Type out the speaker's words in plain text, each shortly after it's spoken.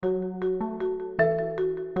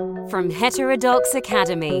From Heterodox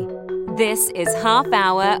Academy, this is Half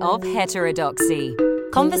Hour of Heterodoxy.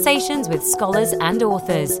 Conversations with scholars and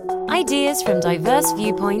authors, ideas from diverse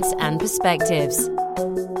viewpoints and perspectives.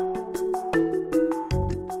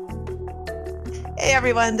 Hey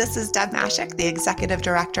everyone, this is Deb Mashik, the Executive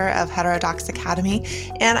Director of Heterodox Academy,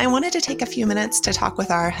 and I wanted to take a few minutes to talk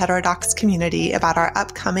with our Heterodox community about our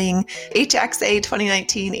upcoming HXA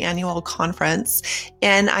 2019 annual conference.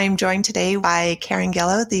 And I'm joined today by Karen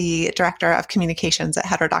Gillow, the Director of Communications at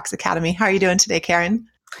Heterodox Academy. How are you doing today, Karen?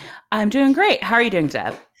 I'm doing great. How are you doing,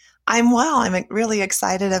 Deb? I'm well. I'm really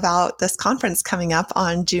excited about this conference coming up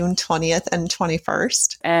on June 20th and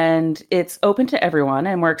 21st. And it's open to everyone.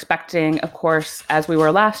 And we're expecting, of course, as we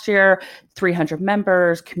were last year, 300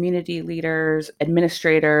 members, community leaders,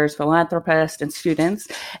 administrators, philanthropists, and students.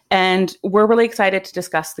 And we're really excited to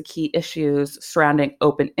discuss the key issues surrounding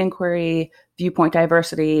open inquiry, viewpoint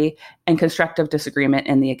diversity, and constructive disagreement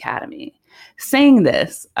in the academy. Saying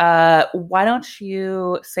this, why don't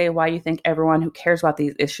you say why you think everyone who cares about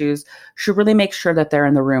these issues should really make sure that they're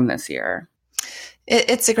in the room this year?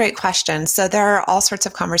 It's a great question. So there are all sorts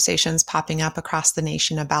of conversations popping up across the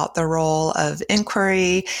nation about the role of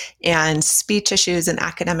inquiry and speech issues and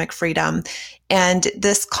academic freedom. And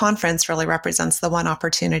this conference really represents the one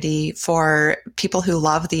opportunity for people who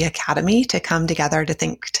love the academy to come together, to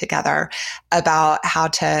think together about how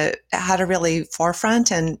to really forefront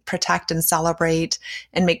and protect and celebrate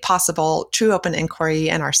and make possible true open inquiry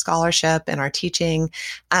in our scholarship and our teaching.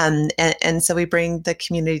 And so we bring the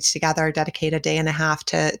community together, dedicate a day and a half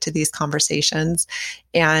to these conversations.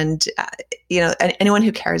 And, anyone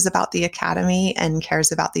who cares about the academy and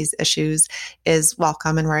cares about these issues is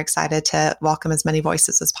welcome. And we're excited to welcome as many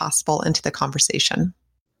voices as possible into the conversation.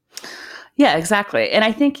 Yeah, exactly. And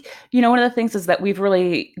I think, one of the things is that we've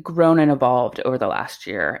really grown and evolved over the last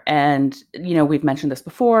year. And, we've mentioned this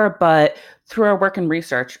before, but through our work and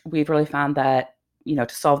research, we've really found that, to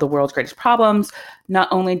solve the world's greatest problems, not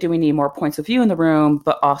only do we need more points of view in the room,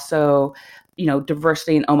 but also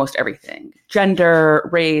diversity in almost everything: gender,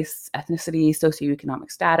 race, ethnicity,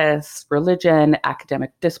 socioeconomic status, religion,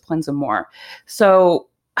 academic disciplines, and more. So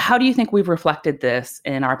how do you think we've reflected this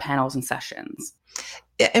in our panels and sessions?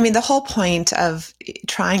 The whole point of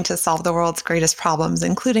trying to solve the world's greatest problems,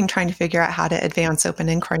 including trying to figure out how to advance open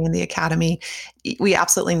inquiry in the academy, we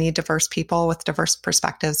absolutely need diverse people with diverse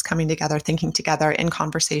perspectives coming together, thinking together in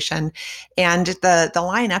conversation. And the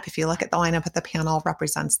lineup, if you look at the lineup at the panel,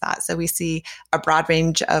 represents that. So we see a broad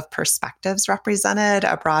range of perspectives represented,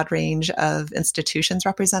 a broad range of institutions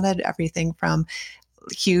represented, everything from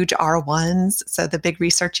huge R1s, so the big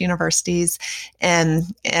research universities, and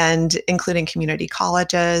including community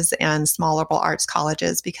colleges and small liberal arts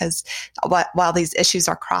colleges, because while these issues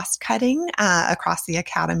are cross-cutting across the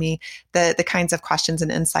academy, the kinds of questions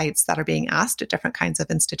and insights that are being asked at different kinds of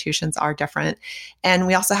institutions are different. And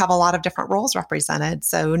we also have a lot of different roles represented.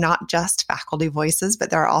 So not just faculty voices, but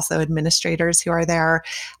there are also administrators who are there,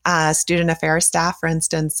 student affairs staff, for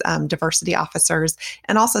instance, diversity officers,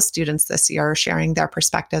 and also students this year sharing their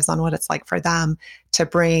perspectives on what it's like for them to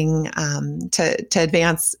bring to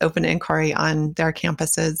advance open inquiry on their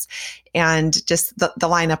campuses. And just the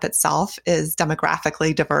lineup itself is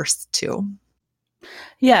demographically diverse too.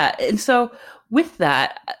 Yeah. And so with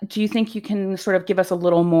that, do you think you can sort of give us a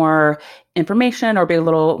little more information or be a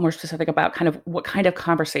little more specific about kind of what kind of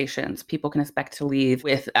conversations people can expect to leave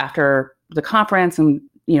with after the conference, and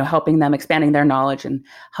helping them, expanding their knowledge and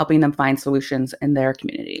helping them find solutions in their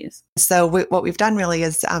communities? So what we've done really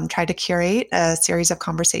is try to curate a series of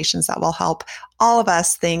conversations that will help all of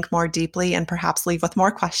us think more deeply and perhaps leave with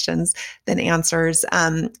more questions than answers.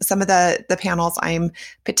 Some of the panels I'm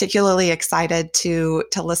particularly excited to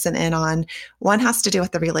listen in on. One has to do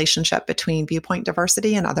with the relationship between viewpoint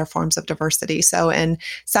diversity and other forms of diversity. So in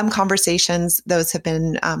some conversations, those have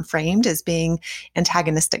been framed as being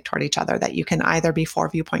antagonistic toward each other, that you can either be for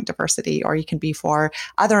viewpoint diversity or you can be for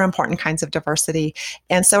other important kinds of diversity.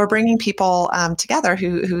 And so we're bringing people together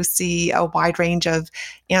who see a wide range of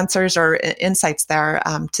answers or insights there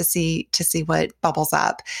to see what bubbles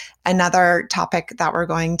up. Another topic that we're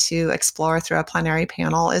going to explore through a plenary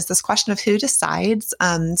panel is this question of who decides.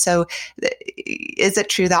 So is it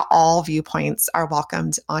true that all viewpoints are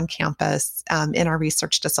welcomed on campus, in our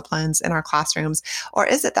research disciplines, in our classrooms? Or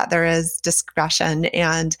is it that there is discretion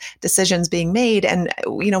and decisions being made? And,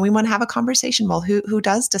 we want to have a conversation. Well, who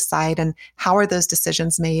does decide, and how are those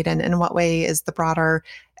decisions made? And in what way is the broader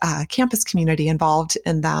campus community involved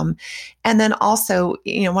in them? And then also,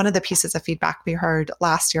 one of the pieces of feedback we heard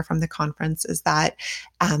last year from the conference is that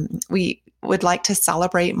we would like to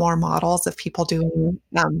celebrate more models of people doing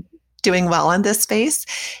doing well in this space.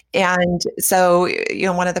 And so,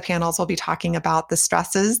 one of the panels will be talking about the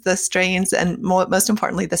stresses, the strains, and most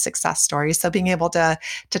importantly, the success stories. So being able to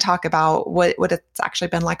talk about what it's actually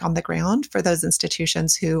been like on the ground for those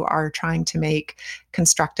institutions who are trying to make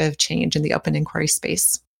constructive change in the open inquiry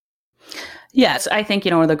space. Yes, I think,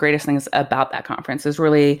 one of the greatest things about that conference is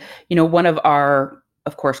really, one of our,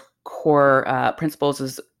 of course, core principles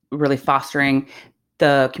is really fostering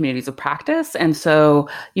the communities of practice. And so,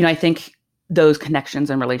 I think those connections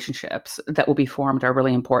and relationships that will be formed are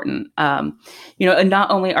really important. And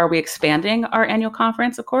not only are we expanding our annual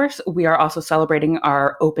conference, of course, we are also celebrating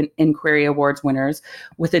our Open Inquiry Awards winners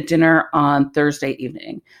with a dinner on Thursday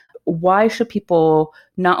evening. Why should people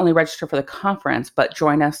not only register for the conference, but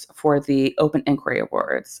join us for the Open Inquiry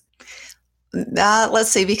Awards? Let's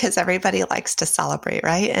see, because everybody likes to celebrate,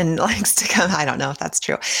 right? And likes to come. I don't know if that's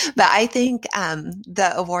true, but I think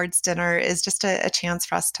the awards dinner is just a chance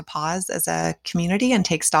for us to pause as a community and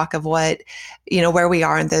take stock of what, where we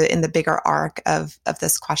are in the bigger arc of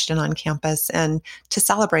this question on campus, and to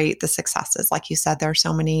celebrate the successes. Like you said, there are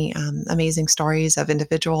so many amazing stories of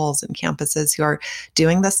individuals and campuses who are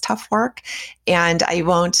doing this tough work. And I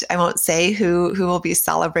won't say who will be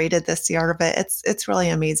celebrated this year, but it's really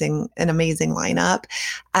an amazing lineup.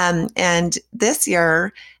 And this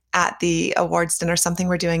year at the awards dinner, something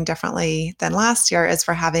we're doing differently than last year is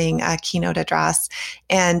we're having a keynote address.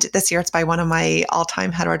 And this year it's by one of my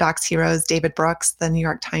all-time heterodox heroes, David Brooks, the New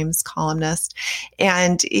York Times columnist.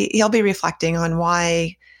 And he'll be reflecting on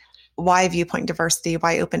why viewpoint diversity,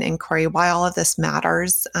 why open inquiry, why all of this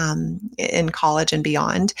matters in college and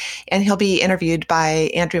beyond. And he'll be interviewed by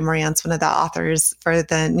Andrew Marantz, one of the authors for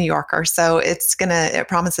the New Yorker. So it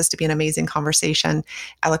promises to be an amazing conversation.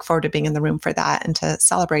 I look forward to being in the room for that and to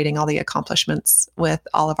celebrating all the accomplishments with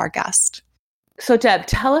all of our guests. So Deb,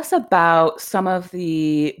 tell us about some of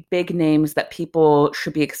the big names that people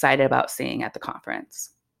should be excited about seeing at the conference.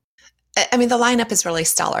 I mean, the lineup is really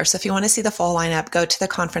stellar. So if you want to see the full lineup, go to the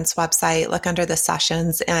conference website, look under the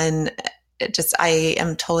sessions, and I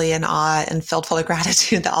am totally in awe and filled full of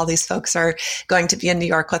gratitude that all these folks are going to be in New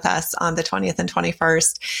York with us on the 20th and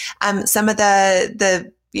 21st. Some of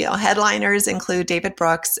the headliners include David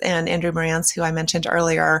Brooks and Andrew Marantz, who I mentioned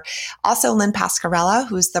earlier. Also, Lynn Pascarella,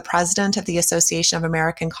 who's the president of the Association of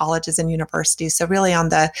American Colleges and Universities. So really on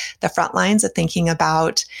the front lines of thinking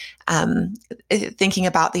about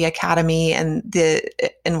the academy and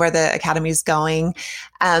where the academy is going.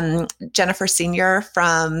 Jennifer Senior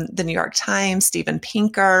from the New York Times, Steven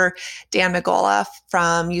Pinker, Dan McAuliffe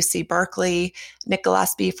from UC Berkeley, Nick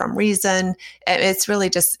Gillespie from Reason. It's really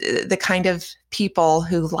just the kind of people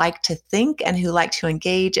who like to think and who like to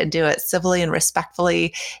engage and do it civilly and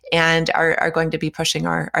respectfully, and are going to be pushing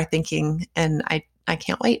our thinking. And I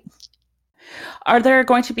can't wait. Are there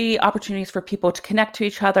going to be opportunities for people to connect to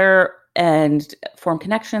each other and form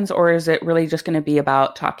connections, or is it really just going to be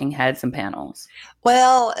about talking heads and panels?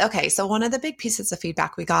 Well, okay. So one of the big pieces of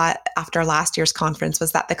feedback we got after last year's conference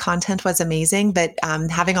was that the content was amazing, but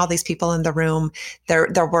having all these people in the room,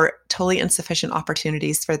 there were totally insufficient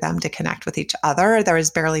opportunities for them to connect with each other. There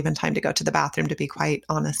was barely even time to go to the bathroom, to be quite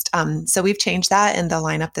honest. So we've changed that in the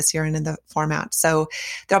lineup this year and in the format. So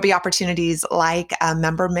there'll be opportunities like a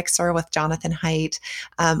member mixer with Jonathan Haidt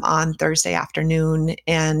on Thursday afternoon.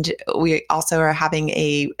 And we also are having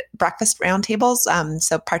a breakfast roundtables,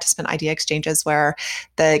 so participant idea exchanges, where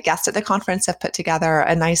the guests at the conference have put together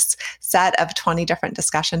a nice set of 20 different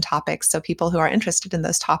discussion topics. So people who are interested in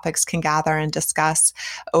those topics can gather and discuss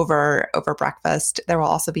over breakfast. There will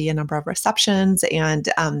also be a number of receptions and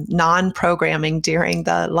non-programming during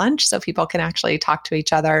the lunch, so people can actually talk to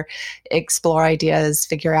each other, explore ideas,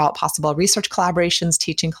 figure out possible research collaborations,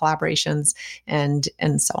 teaching collaborations, and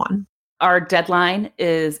so on. Our deadline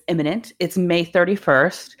is imminent. It's May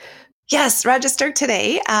 31st. Yes, register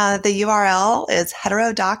today. The URL is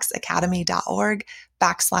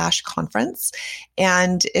heterodoxacademy.org/conference.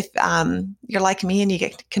 And if you're like me and you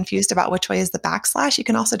get confused about which way is the /, you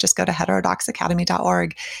can also just go to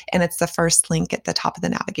heterodoxacademy.org, and it's the first link at the top of the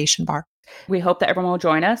navigation bar. We hope that everyone will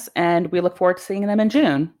join us, and we look forward to seeing them in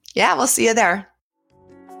June. Yeah, we'll see you there.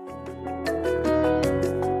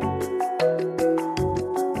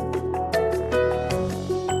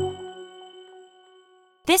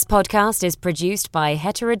 This podcast is produced by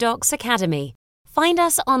Heterodox Academy. Find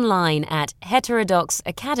us online at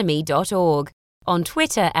heterodoxacademy.org, on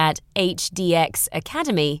Twitter at HDX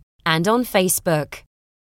Academy, and on Facebook.